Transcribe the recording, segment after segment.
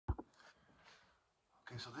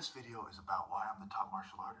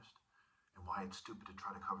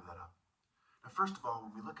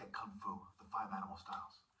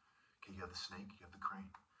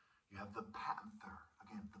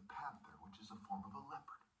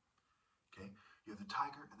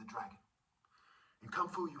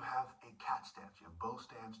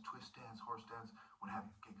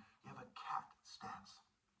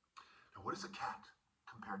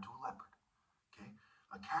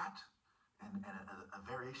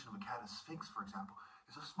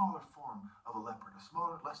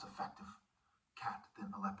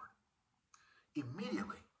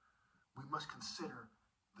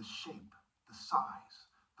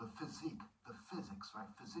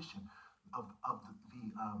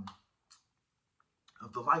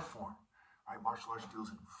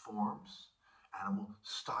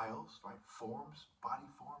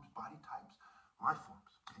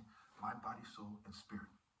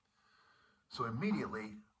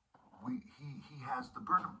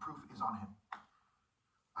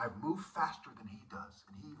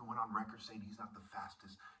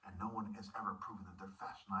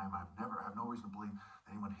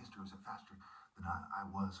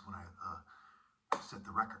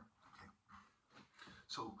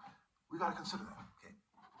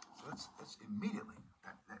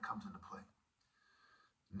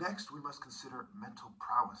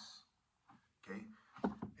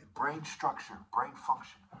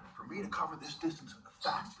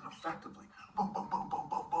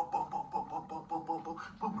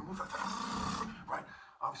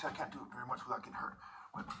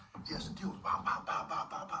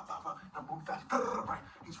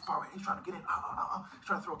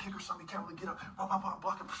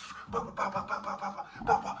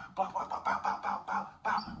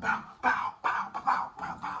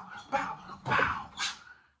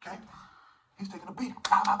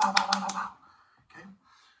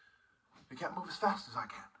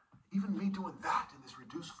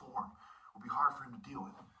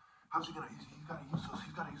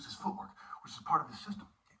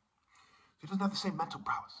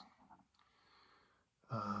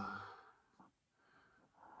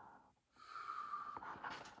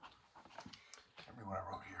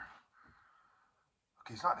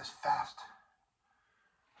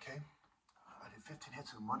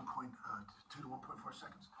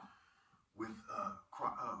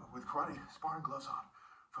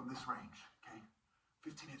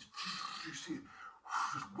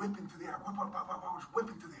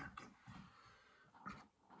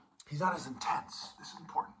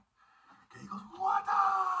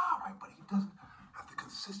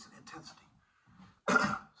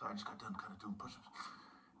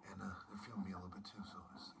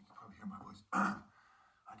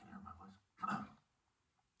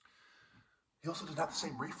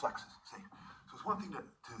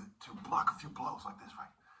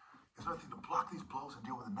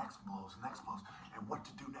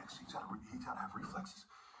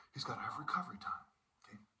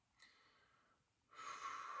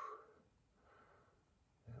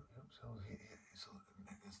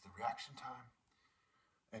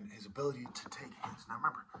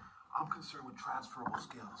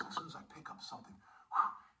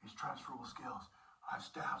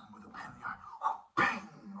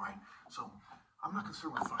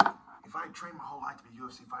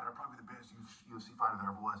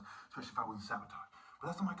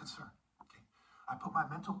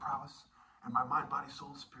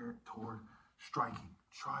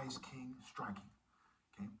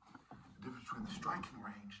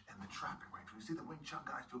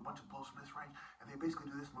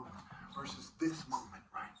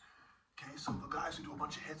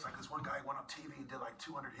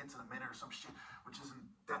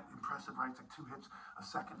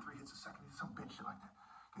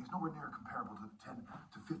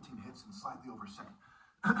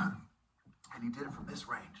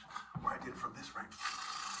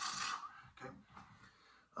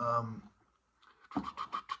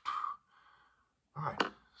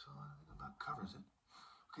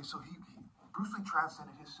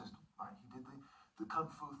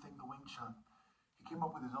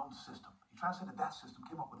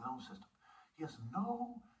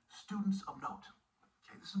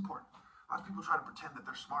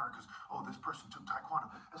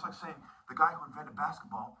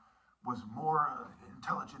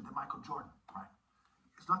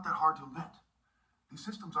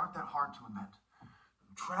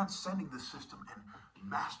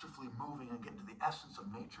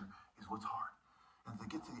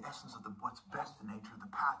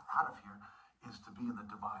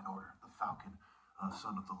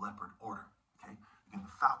Again,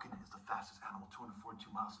 the falcon is the fastest animal, 242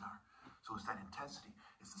 miles an hour. So it's that intensity,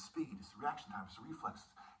 it's the speed, it's the reaction time, it's the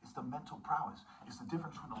reflexes, it's the mental prowess, it's the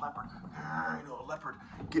difference between a leopard, a leopard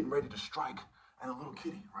getting ready to strike, and a little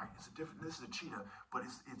kitty, right? It's a different. This is a cheetah, but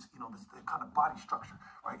it's this the kind of body structure,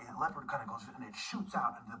 right? And a leopard kind of goes and it shoots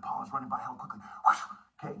out, and the paw is running by hell quickly.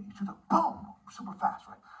 Okay, he shoots out, boom, super fast,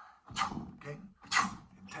 right? Okay,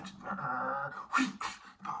 intention,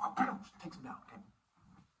 takes him down. Okay,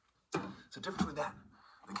 it's a difference between that.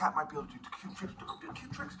 The cat might be able to do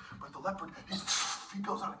cute tricks, but the leopard, he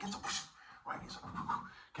goes out and gets him, right? He's like,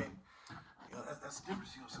 okay, that's the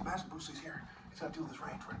difference. So imagine Bruce Lee's here. He's got to deal with this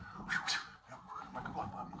range, right?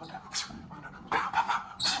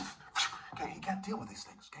 Okay, he can't deal with these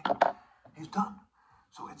things, okay? He's done.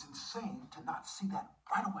 So it's insane to not see that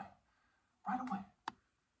right away. Right away.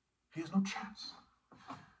 He has no chance.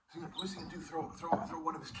 So what's he gonna do? Throw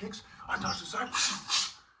one of his kicks? I dodge the side.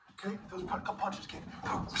 Okay, throws a couple punches, kid.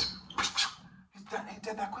 He's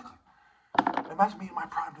dead that quickly. Imagine me in my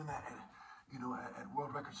prime doing that at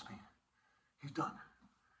world record speed. He's done.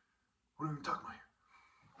 What are we talking about here?